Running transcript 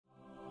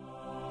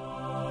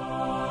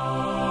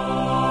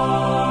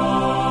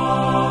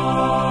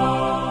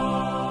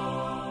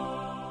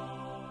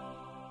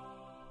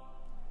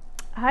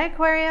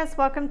Aquarius,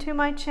 welcome to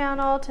my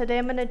channel. Today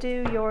I'm going to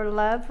do your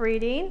love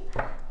reading.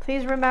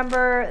 Please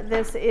remember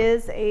this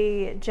is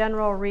a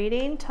general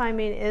reading.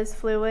 Timing is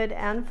fluid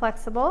and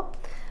flexible.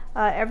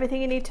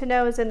 Everything you need to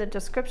know is in the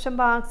description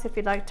box if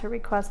you'd like to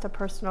request a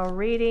personal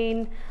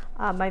reading,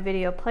 my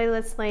video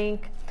playlist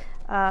link.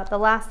 The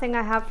last thing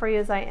I have for you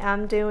is I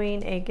am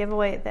doing a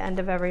giveaway at the end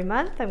of every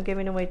month. I'm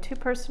giving away 2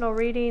 personal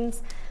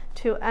readings.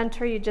 To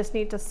enter, you just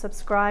need to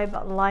subscribe,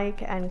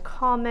 like, and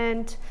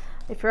comment.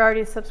 If you're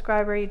already a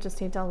subscriber, you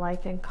just need to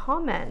like and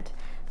comment.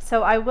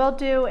 So I will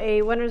do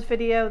a winners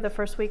video the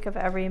first week of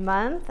every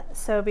month.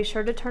 So be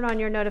sure to turn on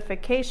your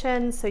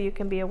notifications so you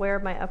can be aware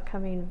of my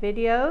upcoming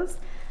videos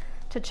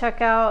to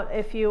check out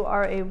if you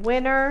are a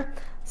winner.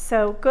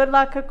 So good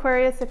luck,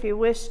 Aquarius, if you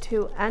wish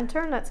to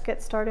enter. Let's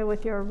get started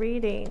with your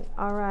reading.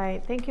 All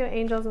right. Thank you,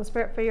 angels and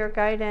spirit, for your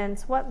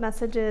guidance. What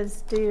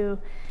messages do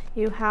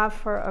you have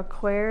for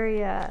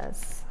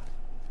Aquarius?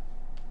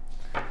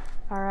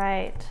 All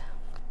right.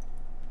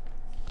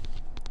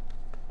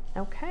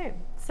 Okay,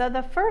 so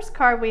the first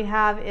card we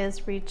have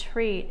is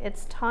retreat.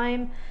 It's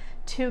time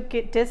to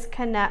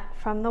disconnect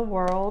from the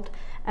world,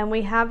 and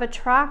we have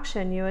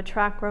attraction. You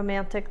attract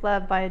romantic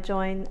love by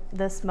enjoying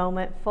this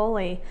moment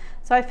fully.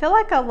 So I feel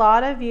like a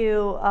lot of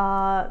you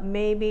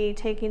may be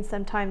taking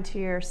some time to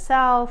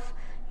yourself,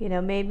 you know,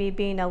 maybe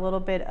being a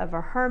little bit of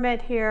a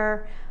hermit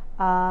here,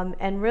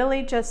 and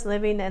really just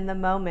living in the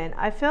moment.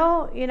 I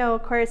feel, you know,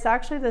 Aquarius,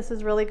 actually this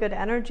is really good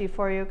energy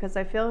for you, because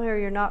I feel here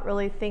you're not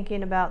really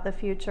thinking about the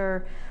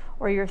future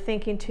or you're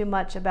thinking too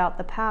much about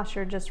the past.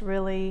 You're just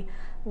really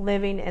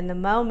living in the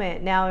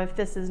moment. Now, if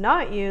this is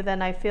not you,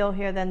 then I feel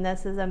here, then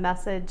this is a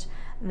message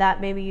that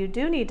maybe you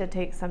do need to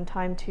take some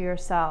time to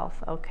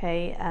yourself,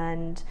 okay?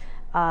 And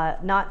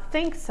not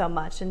think so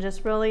much and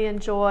just really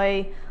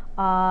enjoy,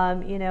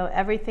 you know,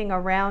 everything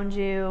around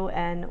you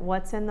and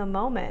what's in the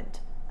moment.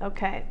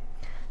 Okay,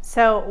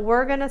 so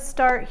we're gonna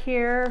start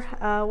here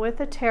with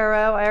the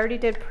tarot. I already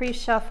did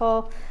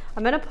pre-shuffle.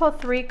 I'm going to pull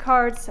 3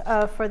 cards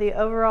for the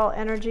overall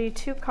energy,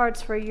 2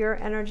 cards for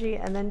your energy,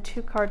 and then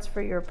 2 cards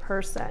for your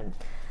person.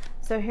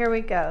 So here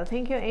we go.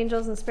 Thank you,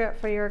 angels and spirit,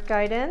 for your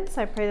guidance.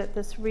 I pray that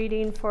this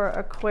reading for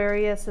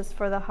Aquarius is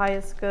for the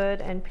highest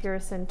good and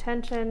purest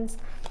intentions.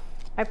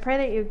 I pray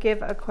that you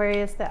give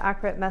Aquarius the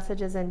accurate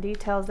messages and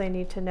details they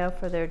need to know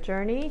for their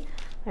journey.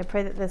 I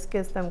pray that this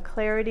gives them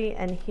clarity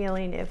and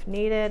healing if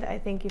needed. I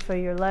thank you for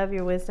your love,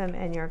 your wisdom,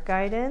 and your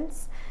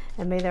guidance.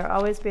 And may there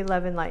always be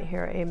love and light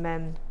here.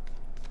 Amen.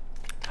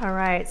 All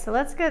right, so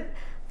let's get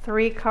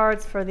 3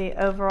 cards for the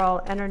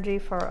overall energy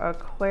for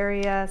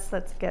Aquarius.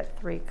 Let's get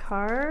 3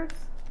 cards.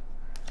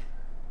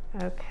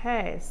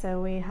 Okay,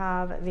 so we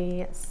have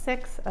the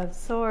 6 of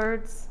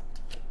Swords,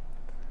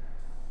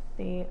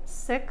 the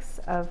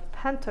 6 of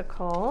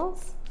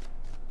Pentacles,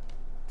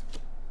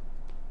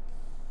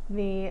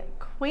 the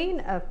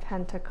Queen of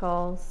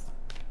Pentacles,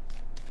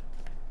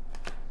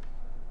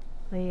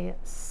 the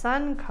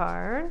Sun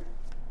card,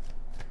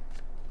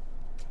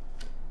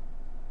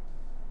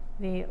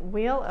 the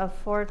Wheel of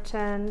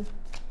Fortune,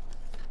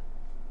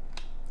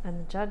 and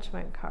the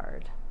Judgment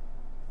card.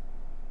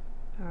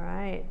 All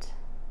right.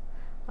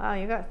 Wow,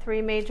 you got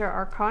 3 major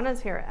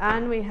arcanas here,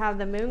 and we have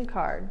the Moon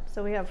card.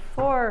 So we have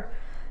 4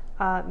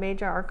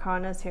 major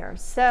arcanas here.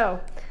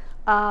 So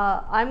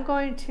I'm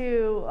going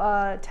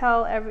to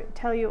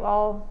tell you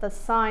all the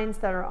signs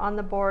that are on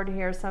the board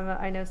here.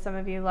 I know some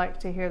of you like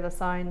to hear the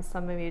signs,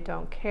 some of you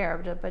don't care,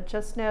 but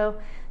just know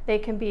they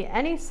can be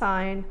any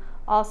sign.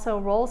 Also,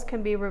 roles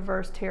can be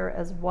reversed here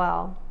as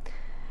well.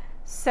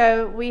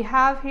 So we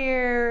have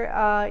here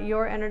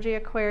your energy,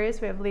 Aquarius.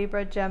 We have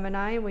Libra,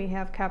 Gemini. We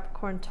have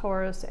Capricorn,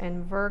 Taurus,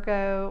 and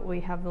Virgo.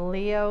 We have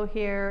Leo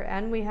here,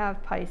 and we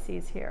have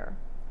Pisces here.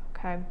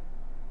 Okay.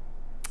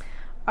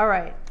 All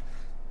right.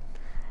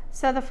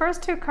 So the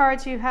first 2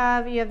 cards you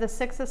have the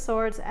 6 of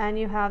Swords and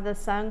you have the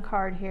Sun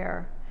card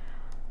here.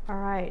 All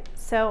right,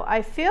 so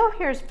I feel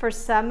here for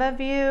some of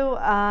you,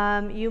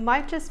 you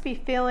might just be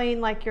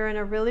feeling like you're in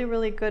a really,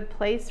 really good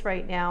place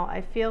right now.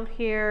 I feel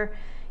here,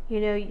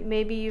 you know,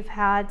 maybe you've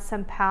had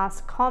some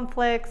past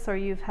conflicts, or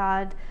you've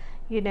had,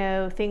 you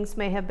know, things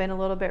may have been a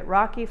little bit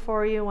rocky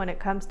for you when it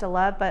comes to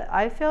love, but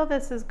I feel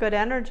this is good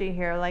energy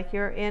here. Like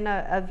you're in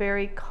a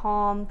very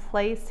calm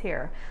place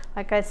here.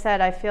 Like I said,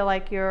 I feel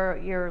like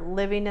you're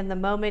living in the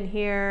moment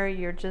here.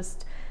 You're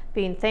just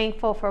being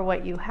thankful for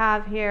what you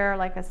have here.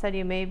 Like I said,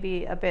 you may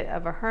be a bit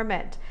of a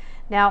hermit.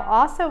 Now,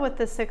 also with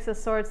the 6 of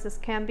Swords, this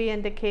can be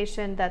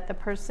indication that the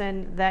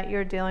person that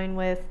you're dealing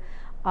with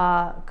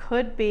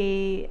could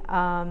be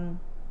at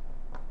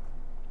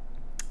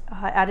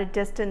a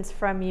distance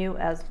from you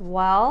as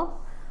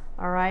well.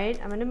 All right,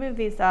 I'm going to move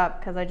these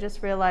up because I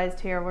just realized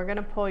here we're going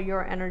to pull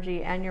your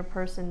energy and your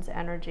person's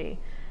energy.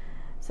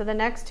 So the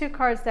next 2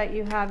 cards that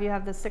you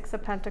have the 6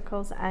 of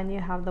Pentacles and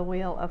you have the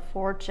Wheel of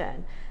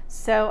Fortune.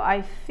 So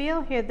I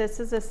feel here this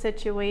is a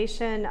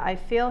situation, I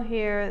feel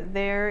here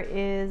there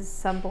is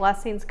some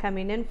blessings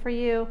coming in for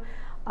you.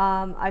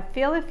 I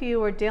feel if you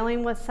were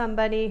dealing with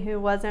somebody who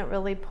wasn't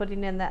really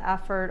putting in the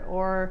effort,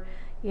 or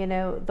You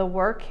know, the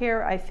work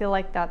here, I feel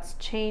like that's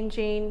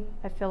changing.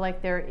 I feel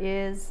like there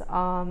is,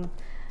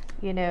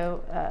 you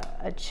know,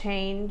 a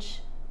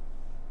change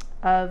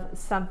of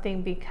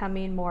something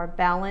becoming more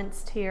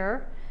balanced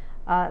here,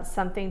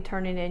 something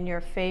turning in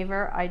your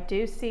favor. I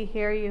do see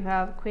here you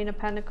have Queen of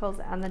Pentacles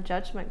and the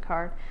Judgment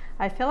card.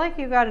 I feel like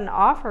you got an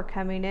offer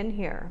coming in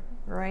here,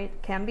 right?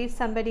 Can be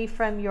somebody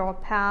from your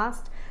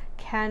past,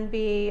 can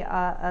be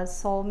a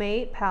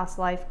soulmate, past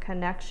life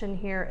connection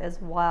here as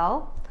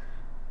well.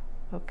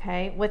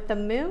 Okay, with the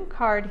Moon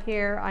card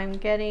here, I'm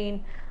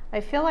getting, I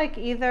feel like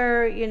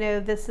either, you know,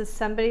 this is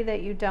somebody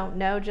that you don't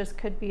know, just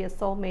could be a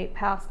soulmate,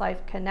 past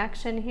life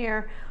connection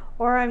here,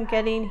 or I'm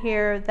getting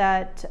here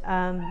that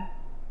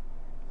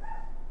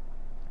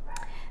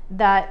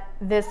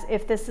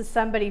if this is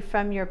somebody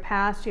from your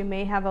past, you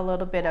may have a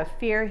little bit of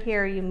fear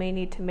here. You may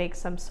need to make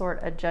some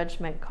sort of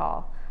judgment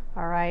call.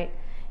 All right.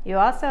 You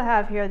also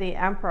have here the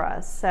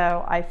Empress.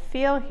 So I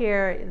feel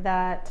here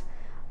that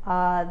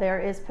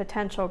there is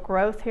potential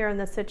growth here in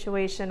the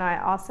situation.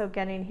 I also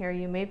getting here,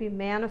 you may be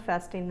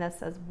manifesting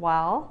this as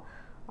well.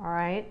 All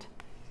right.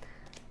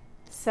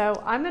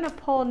 So I'm going to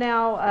pull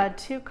now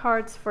 2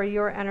 cards for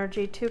your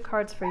energy, 2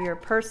 cards for your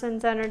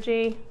person's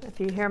energy.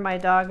 If you hear my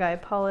dog, I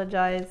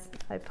apologize.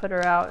 I put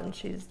her out and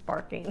she's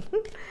barking.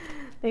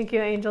 Thank you,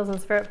 angels and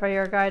spirit, for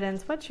your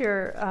guidance. What's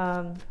your,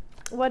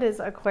 what is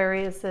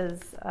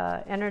Aquarius's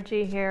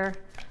energy here?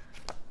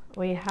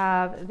 We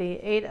have the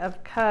 8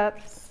 of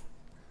Cups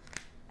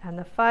and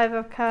the 5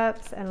 of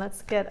Cups, and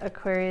let's get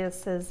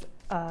Aquarius's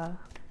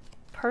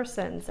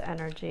person's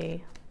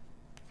energy.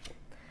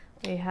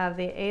 We have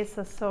the Ace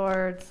of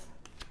Swords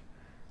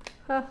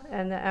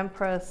and the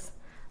Empress.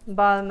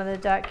 Bottom of the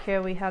deck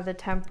here, we have the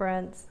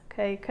Temperance.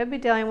 Okay, you could be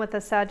dealing with a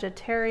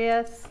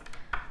Sagittarius.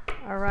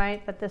 All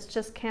right, but this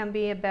just can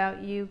be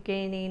about you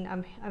gaining,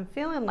 I'm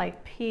feeling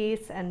like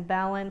peace and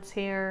balance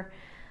here.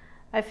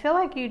 I feel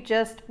like you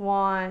just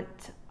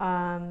want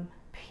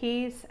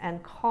peace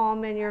and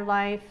calm in your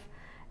life.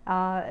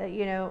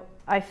 You know,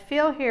 I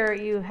feel here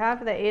you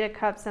have the 8 of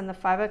Cups and the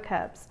 5 of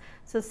Cups.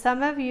 So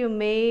some of you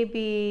may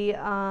be,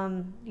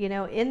 you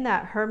know, in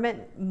that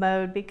hermit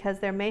mode because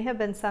there may have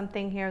been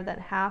something here that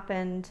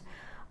happened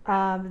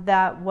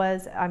that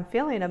was, I'm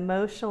feeling,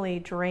 emotionally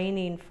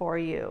draining for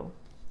you.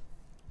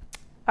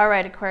 All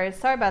right, Aquarius,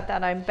 sorry about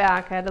that. I'm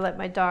back. I had to let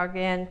my dog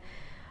in.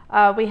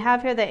 We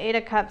have here the 8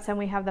 of Cups and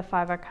we have the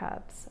 5 of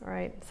Cups. All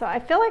right, so I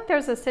feel like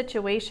there's a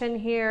situation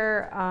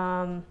here.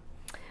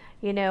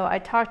 You know, I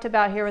talked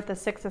about here with the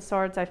 6 of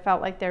Swords, I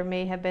felt like there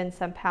may have been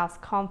some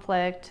past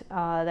conflict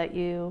that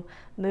you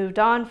moved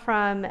on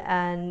from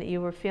and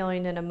you were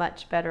feeling in a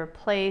much better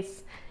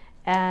place.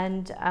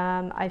 And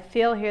I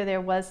feel here there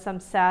was some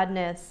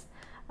sadness.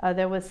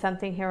 There was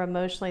something here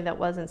emotionally that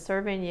wasn't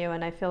serving you.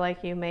 And I feel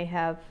like you may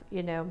have,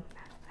 you know,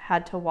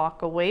 had to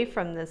walk away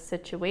from this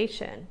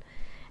situation.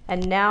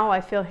 And now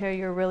I feel here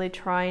you're really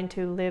trying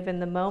to live in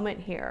the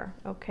moment here,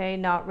 okay?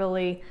 Not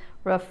really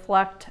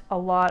reflect a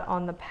lot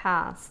on the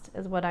past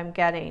is what I'm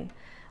getting.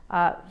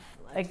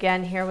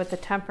 Again, here with the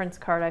Temperance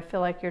card, I feel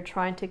like you're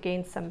trying to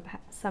gain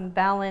some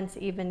balance,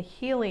 even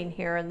healing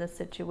here in this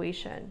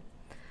situation.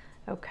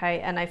 Okay,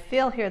 and I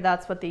feel here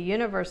that's what the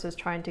universe is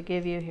trying to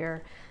give you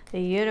here.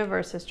 The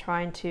universe is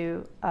trying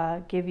to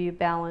give you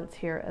balance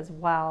here as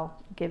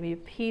well, give you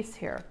peace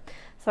here.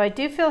 So I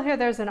do feel here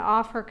there's an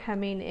offer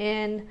coming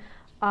in.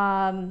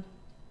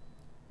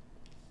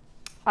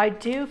 I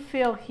do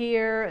feel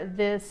here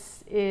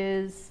this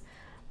is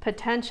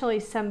potentially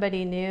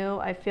somebody new.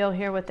 I feel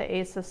here with the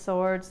Ace of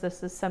Swords,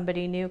 this is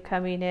somebody new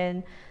coming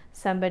in,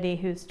 somebody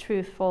who's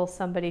truthful,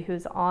 somebody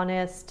who's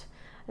honest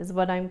is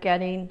what I'm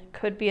getting.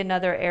 Could be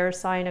another air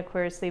sign,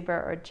 Aquarius,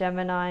 Libra, or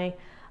Gemini.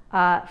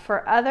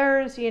 For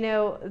others, you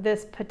know,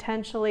 this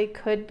potentially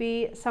could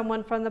be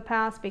someone from the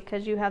past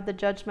because you have the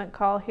Judgment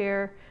call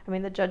here,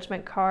 the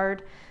Judgment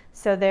card.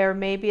 So there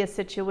may be a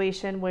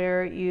situation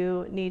where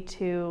you need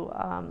to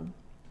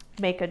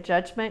make a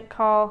judgment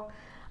call.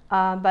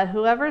 But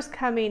whoever's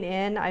coming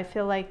in, I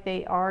feel like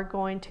they are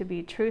going to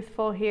be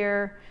truthful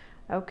here.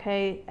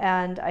 Okay,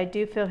 and I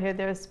do feel here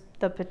there's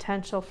the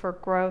potential for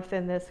growth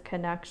in this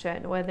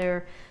connection,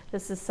 whether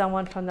this is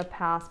someone from the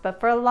past. But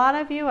for a lot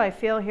of you, I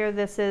feel here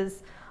this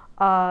is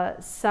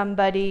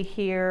somebody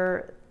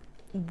here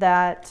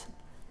that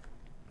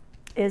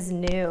is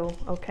new,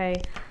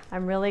 okay?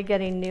 I'm really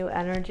getting new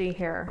energy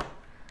here.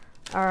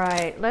 All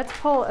right, let's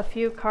pull a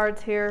few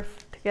cards here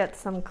to get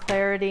some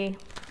clarity.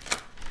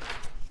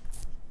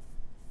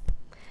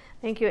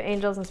 Thank you,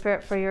 angels and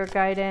spirit, for your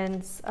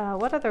guidance.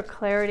 What other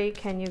clarity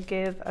can you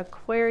give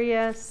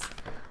Aquarius?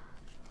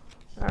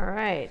 All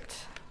right,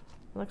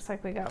 looks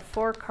like we got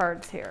 4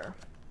 cards here.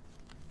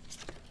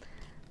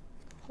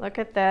 Look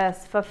at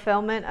this,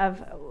 fulfillment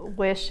of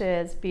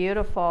wishes,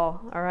 beautiful.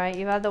 All right,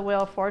 you have the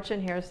Wheel of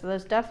Fortune here, so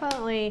there's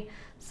definitely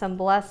some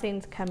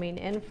blessings coming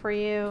in for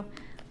you.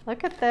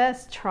 Look at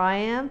this,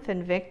 triumph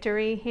and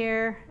victory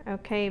here.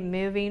 Okay,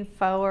 moving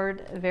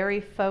forward,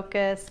 very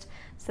focused.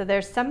 So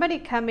there's somebody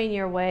coming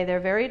your way. They're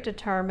very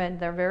determined.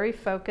 They're very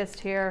focused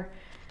here.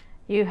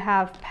 You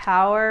have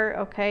power,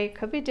 okay?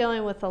 Could be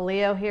dealing with a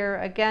Leo here.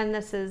 Again,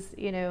 this is,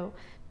 you know,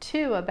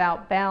 too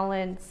about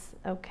balance,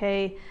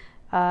 okay?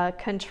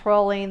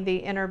 Controlling the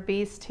inner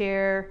beast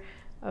here,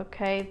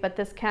 okay? But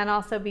this can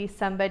also be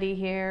somebody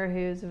here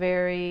who's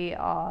very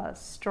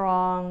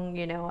strong,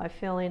 you know, I'm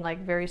feeling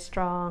like very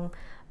strong,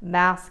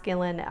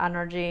 masculine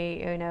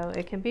energy, you know,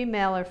 it can be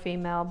male or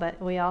female,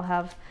 but we all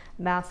have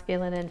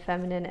masculine and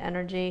feminine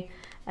energy.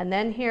 And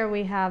then here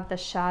we have the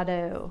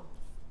shadow,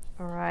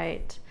 all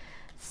right?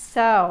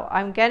 So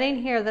I'm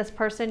getting here, this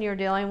person you're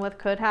dealing with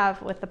could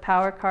have, with the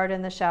power card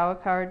and the shower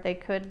card, they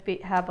could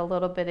have a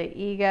little bit of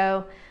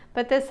ego,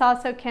 but this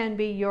also can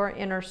be your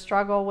inner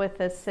struggle with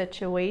this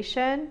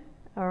situation,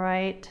 all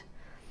right?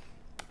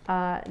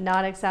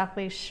 Not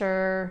exactly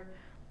sure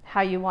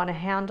how you want to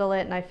handle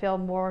it, and I feel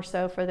more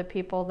so for the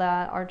people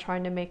that are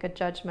trying to make a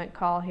judgment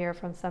call here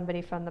from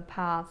somebody from the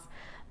past.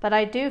 But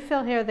I do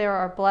feel here there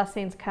are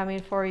blessings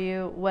coming for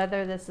you,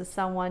 whether this is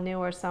someone new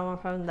or someone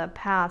from the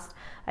past.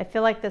 I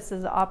feel like this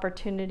is an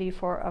opportunity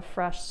for a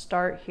fresh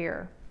start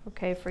here,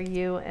 okay, for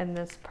you and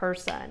this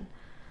person.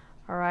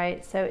 All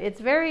right, so it's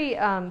very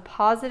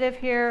positive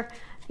here,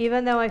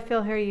 even though I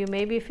feel here you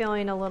may be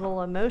feeling a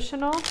little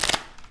emotional,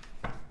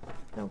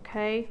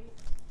 okay.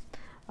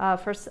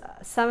 For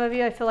some of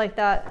you, I feel like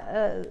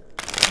that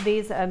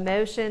these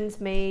emotions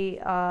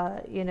may,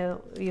 you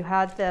know, you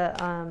had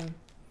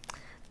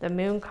the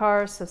moon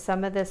card, so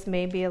some of this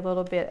may be a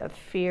little bit of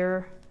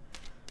fear.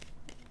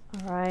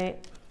 All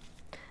right,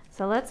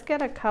 so let's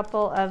get a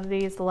couple of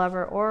these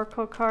lover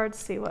oracle cards,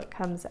 see what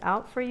comes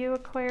out for you,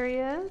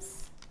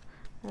 Aquarius.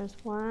 There's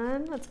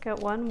one. Let's get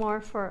one more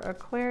for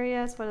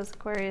Aquarius. What does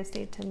Aquarius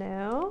need to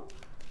know?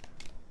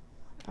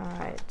 All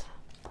right.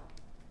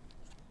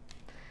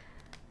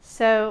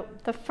 So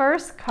the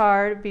first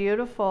card,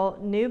 beautiful,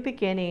 new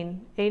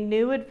beginning, a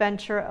new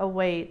adventure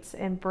awaits.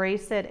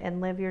 Embrace it and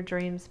live your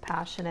dreams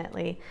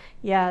passionately.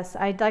 Yes,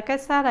 like I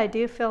said, I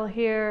do feel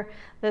here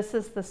this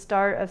is the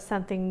start of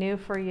something new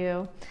for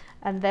you.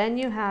 And then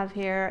you have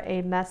here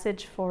a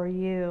message for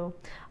you.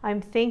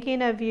 I'm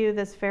thinking of you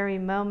this very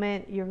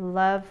moment. Your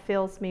love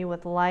fills me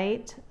with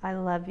light. I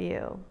love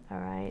you. All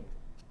right.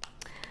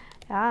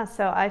 Yeah,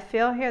 so I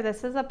feel here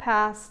this is a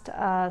past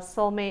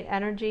soulmate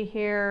energy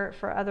here.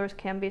 For others,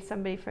 can be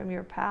somebody from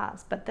your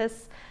past. But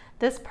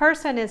this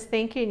person is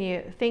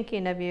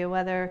thinking of you,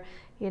 whether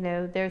you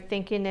know they're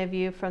thinking of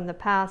you from the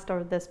past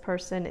or this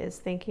person is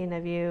thinking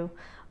of you,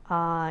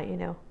 you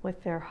know,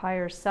 with their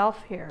higher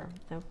self here.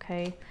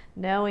 Okay,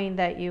 knowing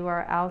that you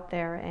are out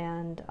there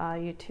and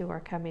you two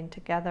are coming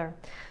together.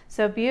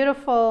 So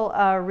beautiful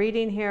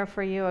reading here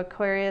for you,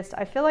 Aquarius.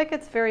 I feel like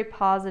it's very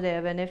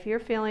positive, and if you're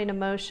feeling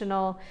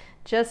emotional,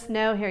 just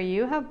know here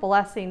you have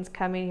blessings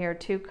coming here.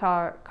 Two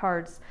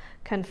cards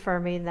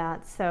confirming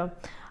that. So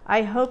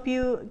I hope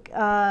you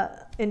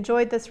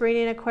enjoyed this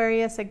reading,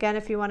 Aquarius. Again,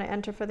 if you want to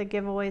enter for the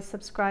giveaway,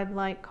 subscribe,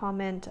 like,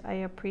 comment. I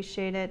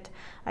appreciate it.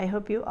 I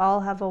hope you all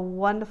have a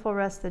wonderful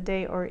rest of the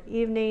day or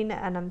evening,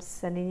 and I'm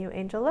sending you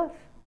angel love.